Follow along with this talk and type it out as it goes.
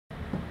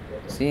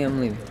See,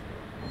 I'm leaving.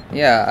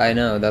 Yeah, I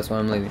know. That's why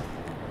I'm leaving.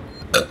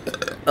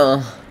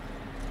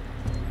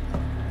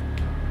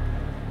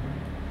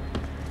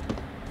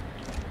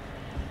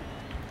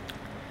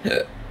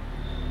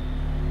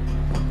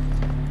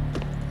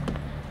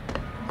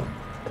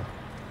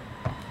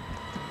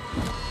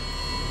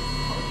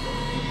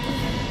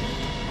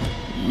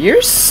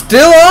 You're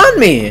still on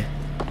me!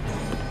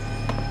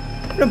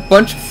 What a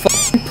bunch of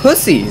fucking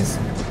pussies!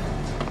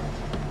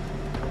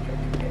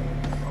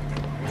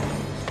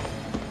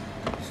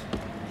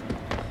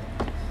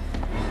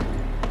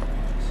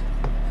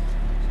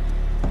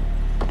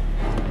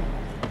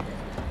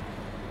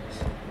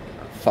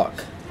 Fuck.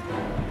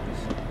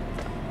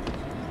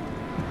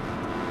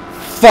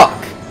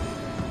 Fuck!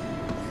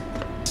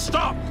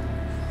 Stop!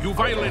 You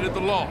violated the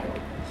law.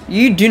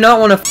 You do not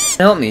want to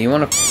help me. You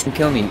want to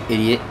kill me,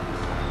 idiot.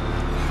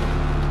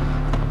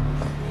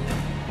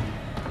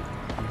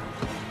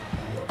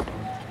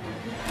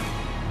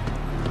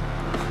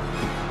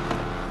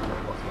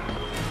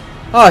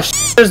 Oh,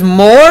 there's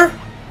more?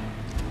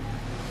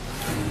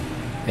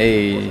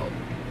 Hey.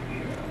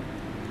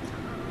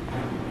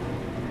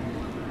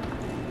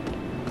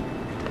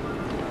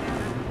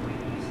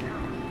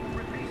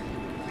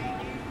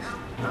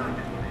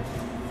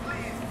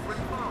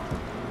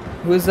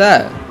 Who is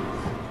that?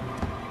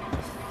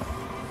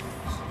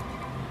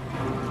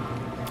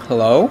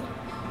 Hello?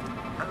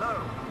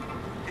 Hello?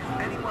 Is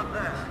anyone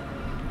there?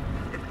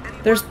 If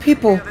anyone There's can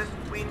people. hear this,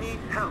 we need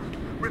help.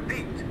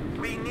 Repeat,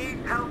 we need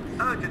help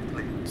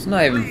urgently. It's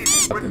not even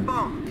Please fucking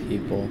respond.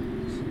 people.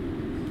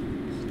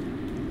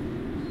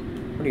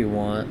 What do you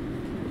want?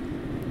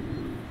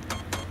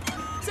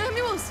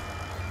 Samuels!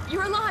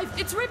 You're alive!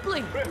 It's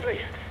Ripley! Ripley!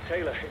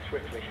 Taylor, it's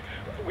Ripley.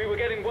 We were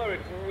getting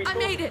worried. I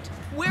made it!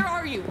 Where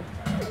are you?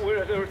 We're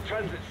at a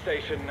transit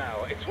station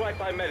now. It's right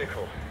by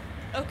medical.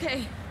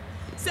 Okay.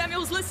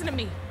 Samuels, listen to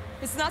me.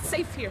 It's not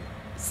safe here.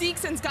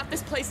 Seegson's got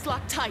this place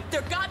locked tight.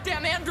 Their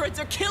goddamn androids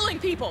are killing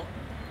people!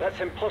 That's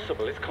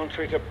impossible. It's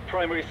contrary to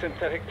primary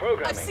synthetic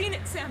programming. I've seen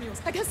it,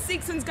 Samuels. I guess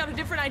Seegson's got a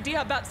different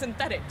idea about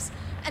synthetics.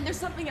 And there's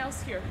something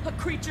else here. A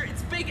creature.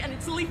 It's big and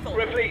it's lethal.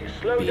 Ripley,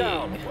 slow Big.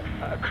 down.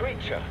 A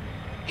creature.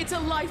 It's a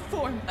life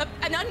form.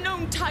 An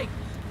unknown type.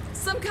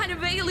 Some kind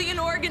of alien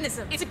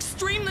organism. It's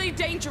extremely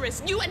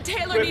dangerous. You and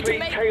Taylor need to Ripley,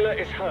 make... Taylor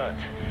is hurt.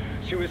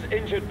 She was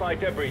injured by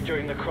debris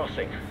during the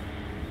crossing.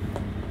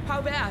 How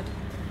bad?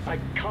 I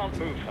can't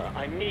move her.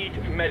 I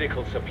need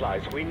medical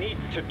supplies. We need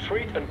to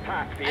treat and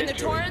pack the And the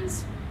injury.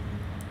 Torrens?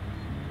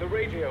 The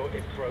radio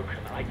is broken.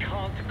 I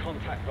can't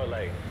contact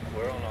Verlaine.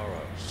 We're on our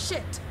own.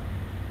 Shit.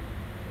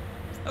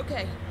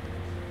 Okay.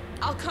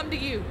 I'll come to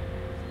you.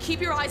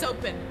 Keep your eyes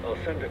open. I'll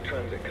send a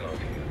transit car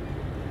to you.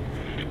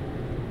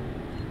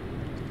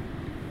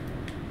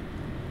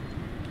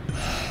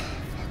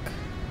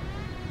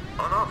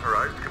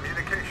 Unauthorized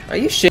communication. Are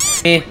you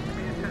shitting me? To be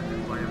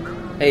attended by a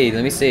member. Hey,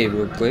 let me save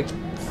real quick.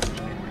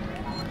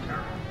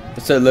 I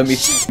said let me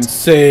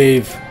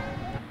save.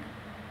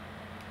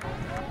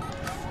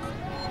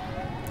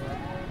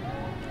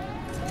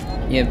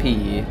 EMP.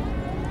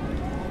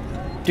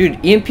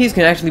 Dude, EMPs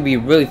can actually be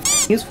really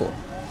useful.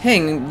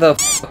 Hang the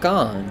fuck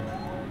on.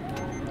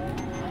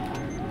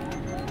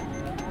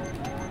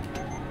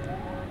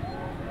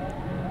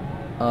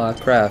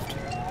 Craft.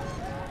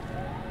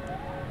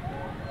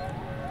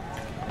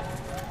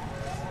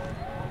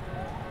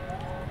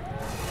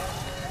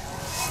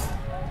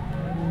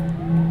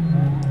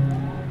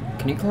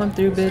 Can you climb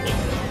through, bitch?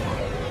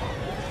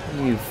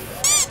 You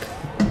fuck.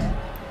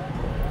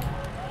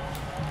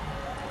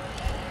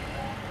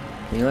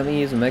 Can you let me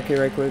use a medkit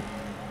right quick?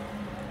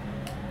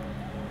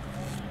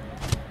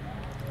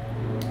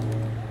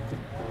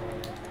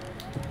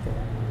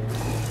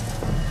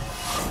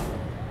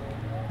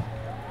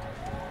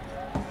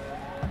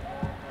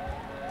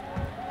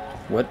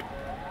 What?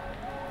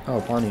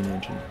 Oh, bonding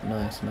engine.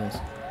 Nice, nice.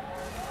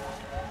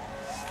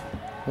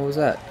 What was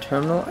that?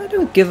 Terminal? I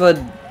don't give a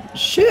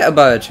shit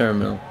about a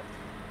terminal.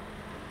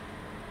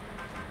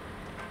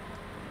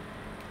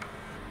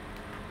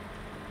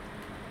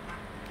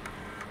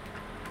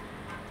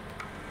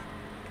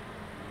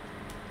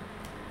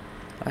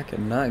 I could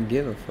not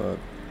give a fuck.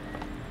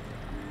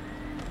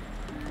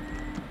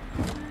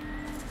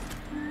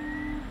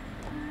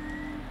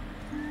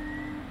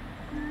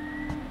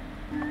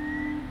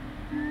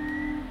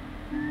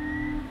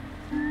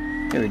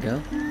 Here we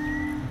go.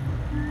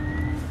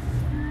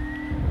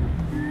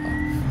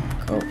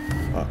 Oh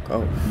fuck,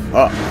 oh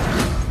fuck.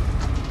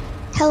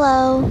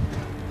 Hello.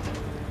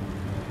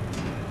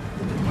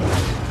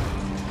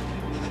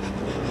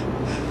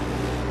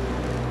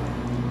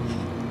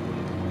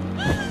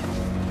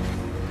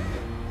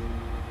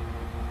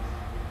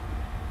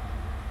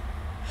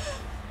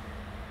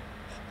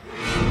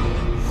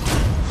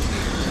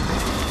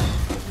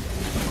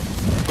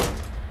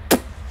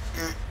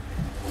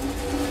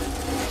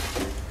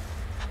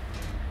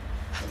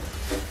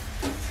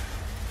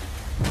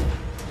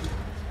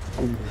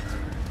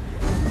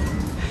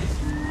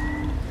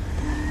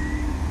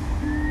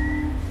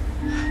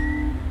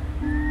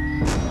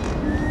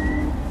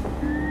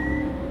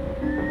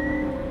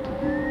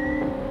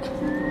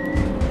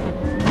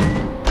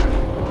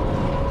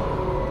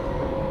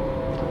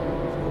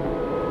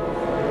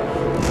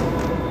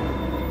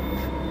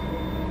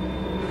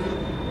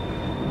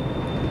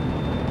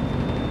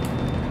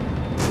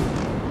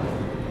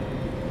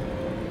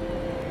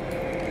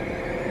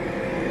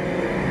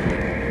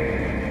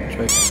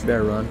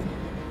 Better run.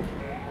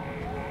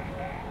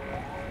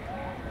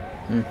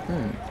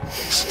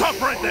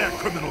 Stop right there,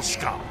 criminal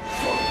scum!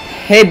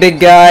 Hey, big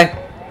guy.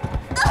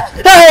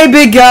 Hey,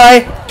 big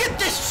guy. Get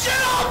this shit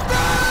off me!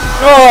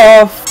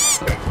 Oh.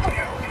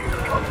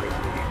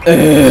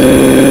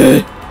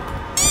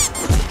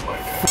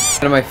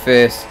 Out of my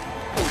face.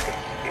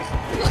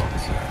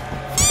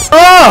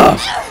 Oh!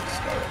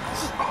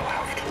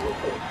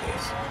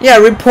 Yeah,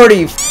 report it,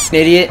 you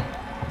idiot.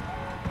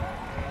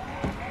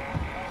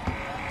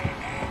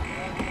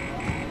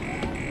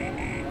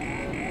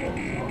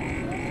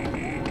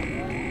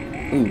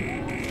 Ooh.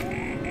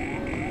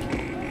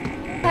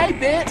 Hey,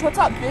 bitch, what's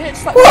up,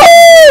 bitch? Like, Woo!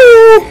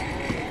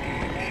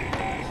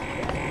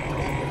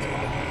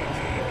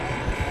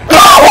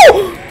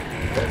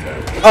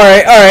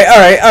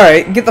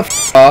 Alright. Get the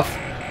f off.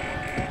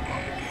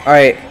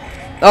 Alright.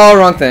 Oh,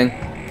 wrong thing.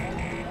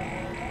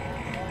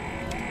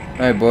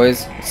 Alright,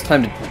 boys. It's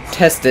time to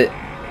test it.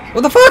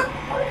 What the fuck?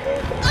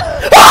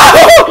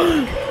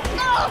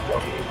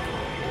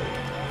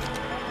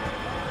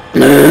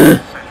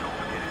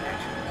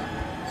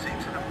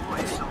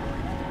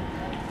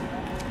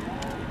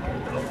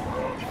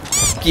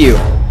 Fuck you.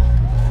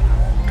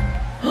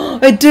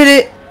 I did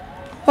it!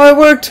 Oh, it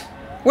worked!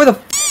 Where the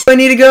f do I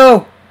need to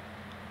go?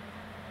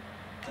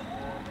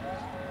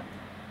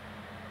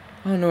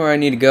 I don't know where I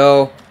need to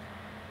go.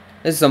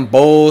 This is some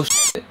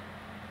bullshit.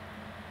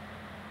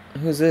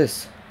 Who's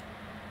this?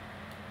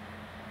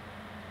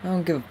 I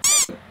don't give a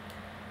f.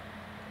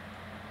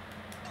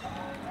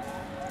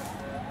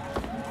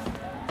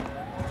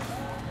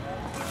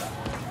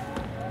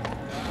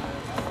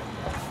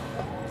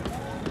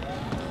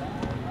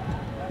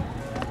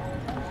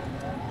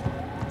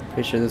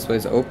 Pretty sure this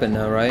way's open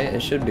now, right?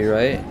 It should be,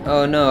 right?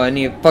 Oh no, I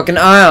need a fucking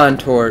ion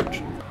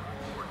torch.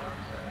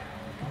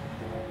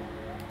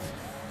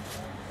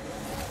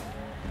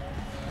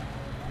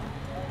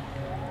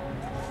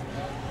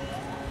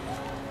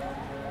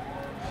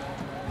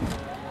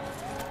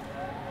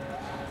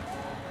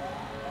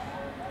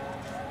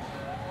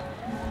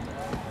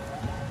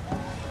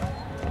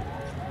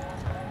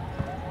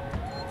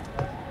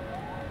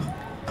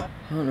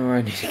 I don't know where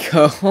I need to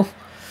go.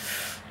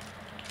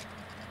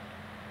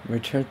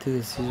 Return to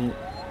the season.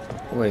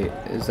 Wait,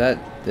 is that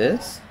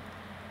this?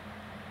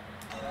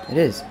 It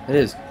is. It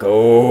is.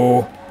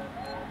 Go.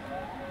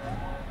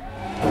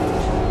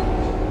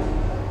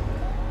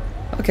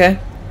 Okay.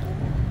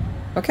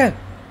 Okay.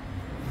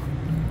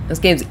 This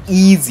game's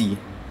easy.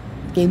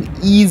 Game's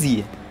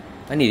easy.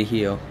 I need a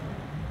heal.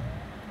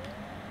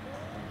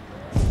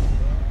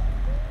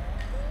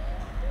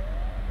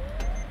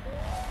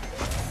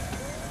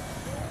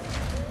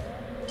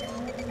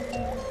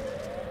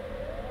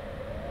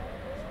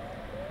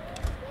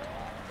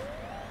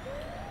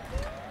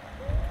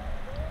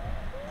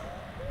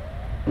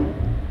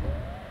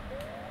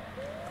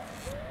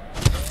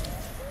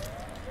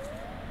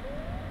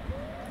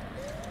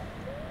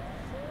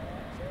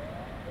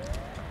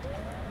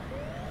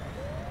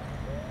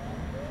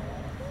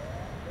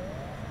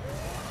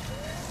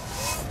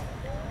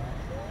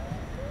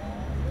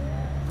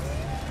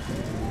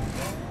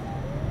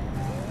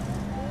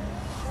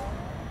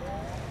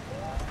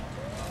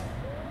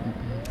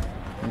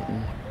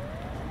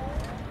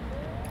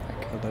 I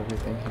killed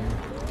everything here.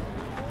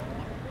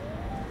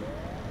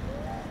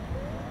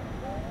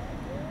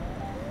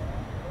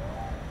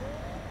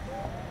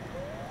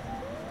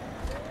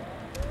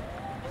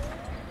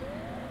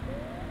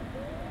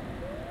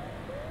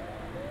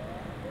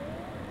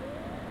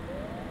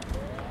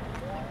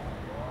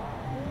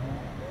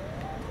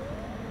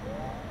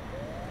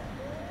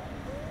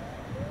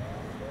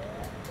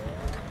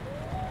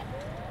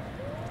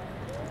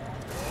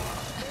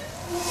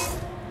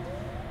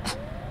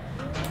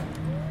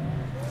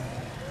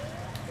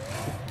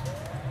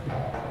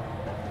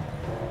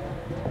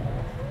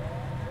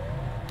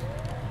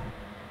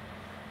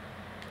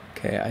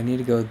 Okay, I need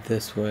to go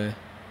this way.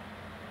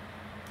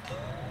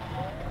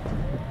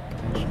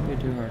 That shouldn't be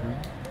too hard,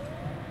 right?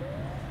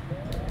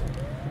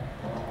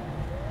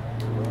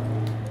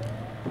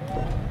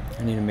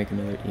 I need to make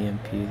another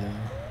EMP though.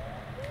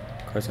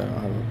 Of course, I don't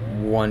have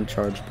one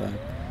charge back.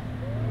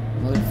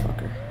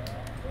 Motherfucker.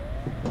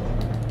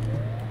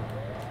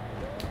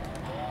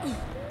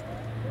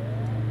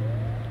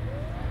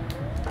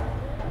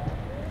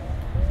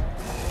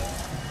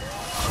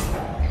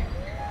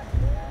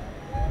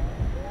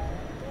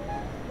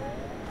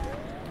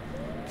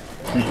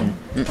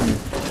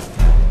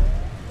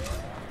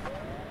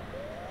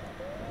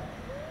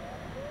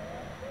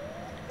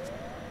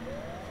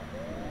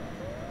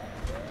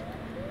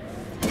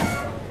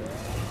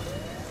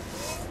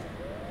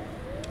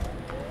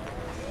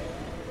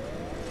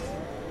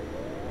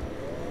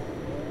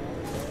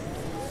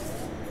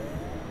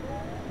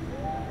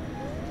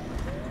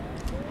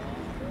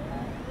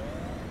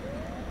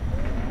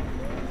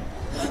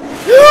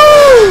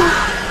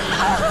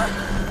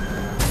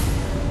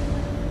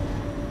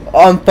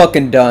 I'm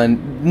fucking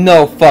done.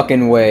 No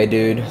fucking way,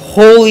 dude.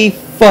 Holy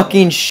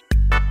fucking shit.